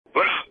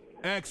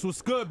X,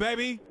 what's good,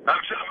 baby? I'm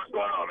sure. What's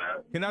going on,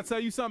 man? Can I tell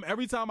you something?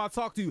 Every time I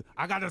talk to you,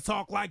 I got to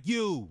talk like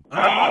you. Ain't no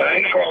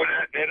wrong with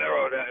that. Ain't no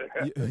wrong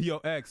with that. Yo,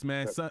 X,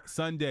 man,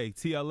 Sunday,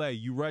 TLA,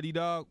 you ready,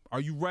 dog?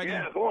 Are you ready?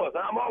 Yeah, of course.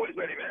 I'm always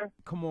ready, man.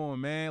 Come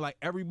on, man. Like,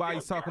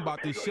 everybody's talking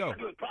about this show.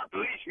 Just pop the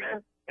leash,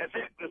 man. That's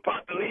it. Just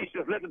pop the leash.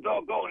 Just let the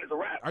dog go, and it's a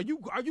wrap. Are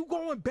you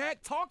going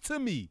back? Talk to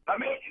me. I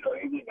mean,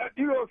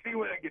 you don't see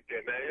when I get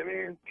there, man. I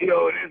mean, it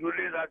is what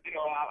it is. I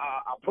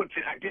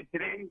get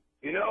today,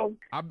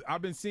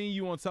 I've been seeing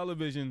you on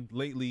television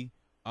lately.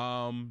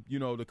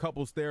 The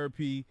couples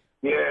therapy.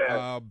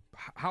 Yeah.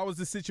 How is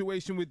the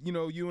situation with,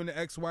 you and the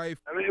ex-wife?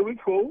 I mean, we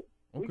cool.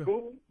 Okay. We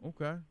cool.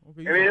 Okay. I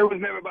mean, it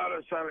was never about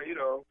us trying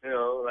to,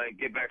 like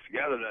get back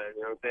together. You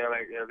know what I'm saying?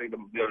 Like, I think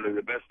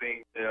the best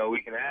thing,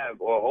 we can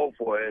have or hope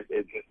for is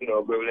just, a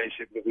good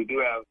relationship, because we do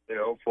have,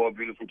 4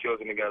 beautiful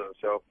children together.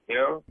 So,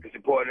 it's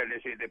important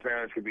that their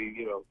parents could be,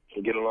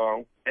 can get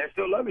along and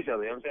still love each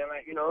other. You know what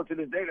I'm saying? Like, to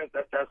this day,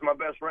 that's my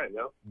best friend,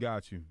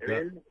 Got you.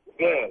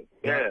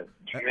 Yeah.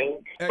 I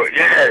mean, but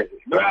yeah,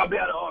 I'll be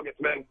out of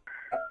August, man.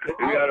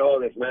 We got all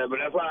this, man. But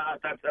that's why I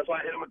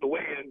hit him at the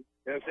weigh-in.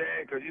 You know what I'm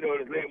saying? Because,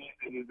 this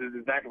label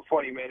is acting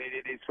funny, man.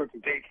 They switch the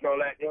dates and all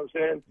that. You know what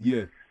I'm saying?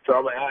 Yeah. So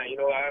I'm like, all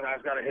right, I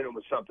just got to hit him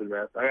with something,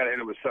 man. I got to hit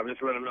him with something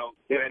just to let him know.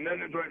 Yeah, and none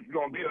of the joints is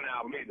going to be on the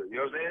album either.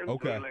 You know what I'm saying?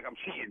 Okay. So like I'm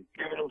cheating.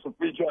 Giving him some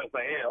free joints.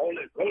 Like, yeah, hold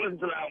listen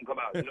to the album come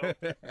out,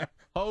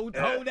 Hold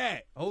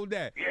that. Yeah, hold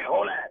that.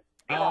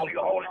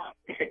 Hold on.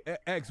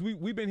 X,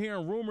 we've been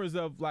hearing rumors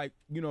of, like,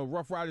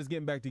 Rough Riders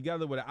getting back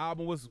together with an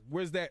album.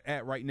 Where's that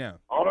at right now?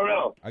 I don't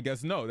know. I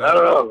guess no. I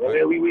don't know. I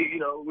mean, we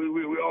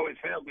always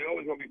family. We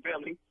always gonna be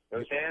family. You know what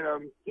I'm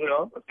saying?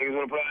 If niggas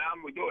wanna put out an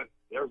album, we do it.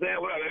 You know what I'm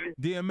saying? What up,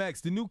 baby?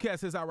 DMX, the new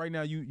cast is out right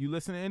now. You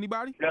listen to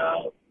anybody?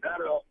 No, not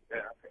at all.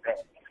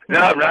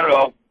 No, not at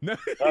all. Not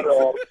at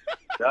all.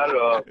 Not at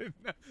all.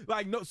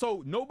 Like, no.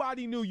 So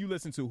nobody knew you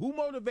listened to. Who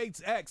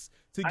motivates X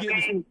to get?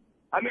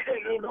 I mean,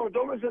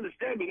 don't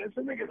misunderstand me. There's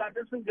some niggas out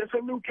there. There's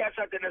some new cats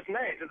out there that's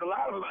nice. There's a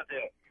lot of them out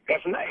there.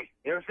 That's nice.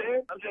 You know what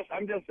I'm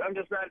saying? I'm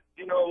just not,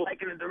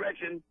 liking the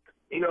direction,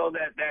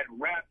 that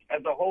rap as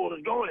a whole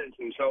is going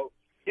into. So,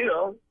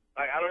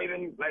 like, I don't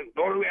even, like,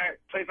 the only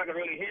place I can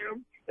really hear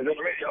them is on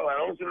the radio. I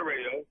don't listen to the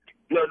radio.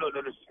 No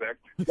disrespect.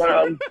 But,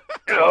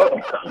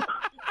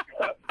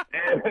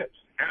 and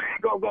I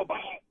ain't gonna go buy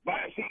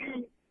a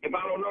CD if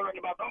I don't know nothing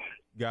about the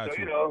artist.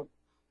 Gotcha. So,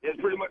 it's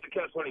pretty much a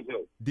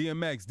catch-22.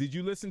 DMX, did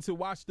you listen to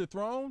Watch the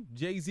Throne?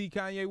 Jay-Z,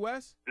 Kanye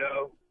West?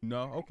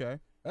 No, okay.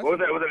 What was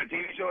that? Was that a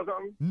TV show or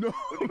something? No.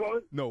 What's it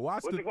called? No,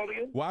 What's it called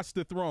again? Watch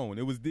the Throne.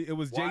 It was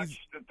Jay-Z.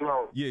 Watch the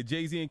Throne. Yeah,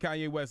 Jay-Z and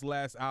Kanye West's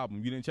last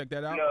album. You didn't check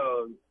that out?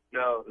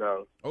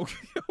 No.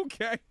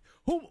 Okay.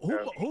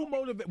 Who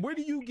motivate? Where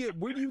do you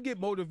get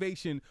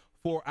motivation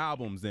for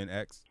albums then,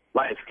 X?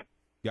 Life.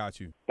 Got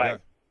you.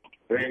 Life.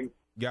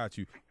 Got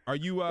you. Are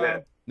you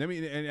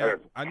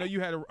I know you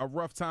had a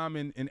rough time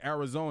in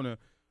Arizona.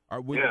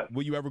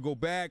 Will you ever go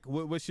back?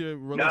 What's your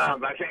relationship?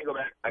 No, I can't go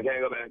back.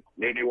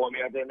 They want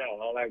me out there now.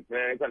 I'm like,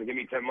 man, they're trying to give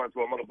me 10 months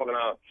for a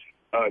motherfucking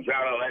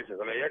driver's license.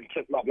 I mean, you can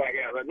kiss my black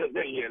ass like this.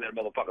 They hear that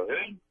motherfucker.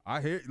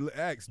 I hear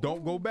X.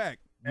 Don't go back.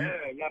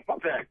 Yeah,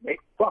 fuck that. Hey,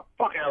 fuck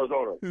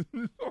Arizona.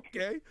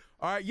 Okay.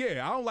 All right.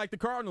 Yeah, I don't like the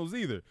Cardinals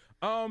either.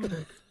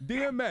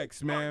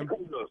 DMX, man.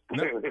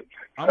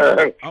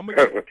 I'm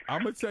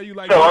gonna tell you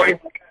like. Sorry.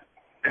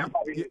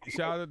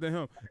 Shout out to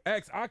him.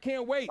 X, I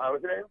can't wait.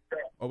 What's his name?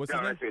 Oh, what's his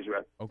name?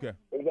 Okay.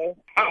 What's his name?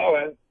 Oh,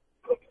 man.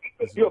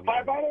 You a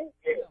firefighter?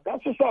 Yeah.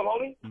 That's what's up,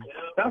 homie.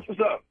 That's what's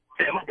up.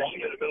 Damn, I'm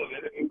in the middle of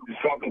it.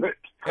 Just talking.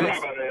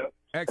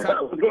 X,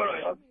 what's going on,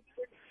 y'all?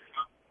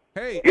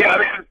 Hey. Yeah,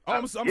 man.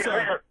 I'm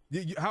sorry.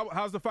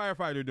 How's the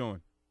firefighter doing?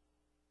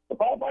 The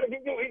firefighter,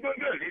 he's doing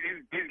good.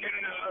 He's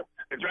getting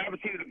the driver's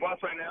seat of the bus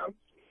right now.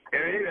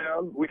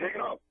 And, we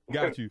taking off.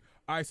 Got you.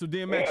 All right, so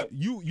DMX,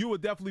 you will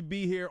definitely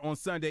be here on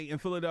Sunday in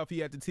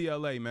Philadelphia at the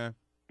TLA, man.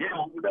 Yeah,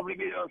 we'll definitely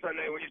be there on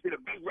Sunday when you see the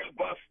big red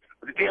bus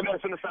with the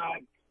DMX on the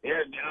side.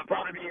 Yeah, I'll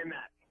probably be in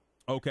that.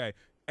 Okay.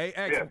 Hey,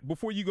 X,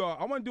 before you go,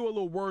 I want to do a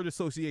little word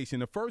association.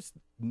 The first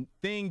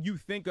thing you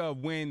think of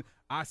when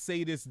I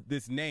say this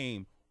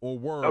name or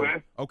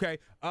word. Okay.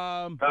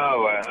 I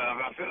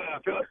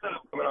feel a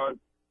setup coming on.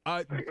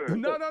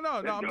 No.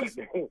 I'm just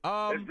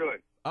Let's do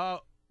it.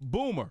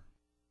 Boomer.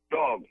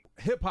 Dog.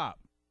 Hip hop.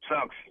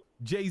 Sucks.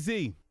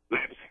 Jay-Z.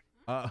 Lips.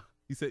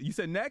 You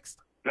said next?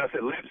 No, I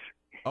said lips.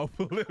 Oh,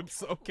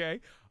 lips.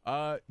 Okay.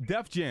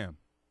 Def Jam.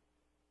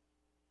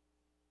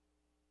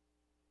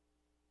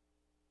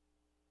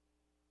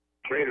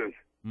 Traders.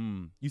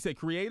 You say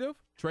creative?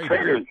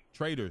 Traders.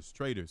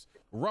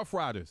 Rough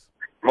Riders.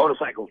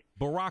 Motorcycle.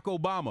 Barack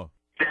Obama.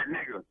 That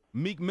nigga.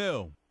 Meek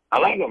Mill. I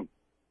like him.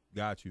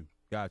 Got you.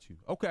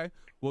 Okay.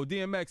 Well,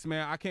 DMX,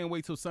 man, I can't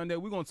wait till Sunday.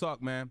 We're going to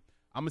talk, man.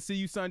 I'm going to see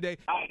you Sunday.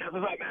 All right, that's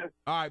what's up, man.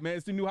 All right, man.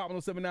 It's the new Hot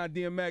 107.9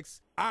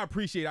 DMX. I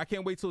appreciate it. I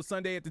can't wait till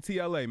Sunday at the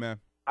TLA, man.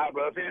 All right,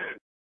 bro. See you.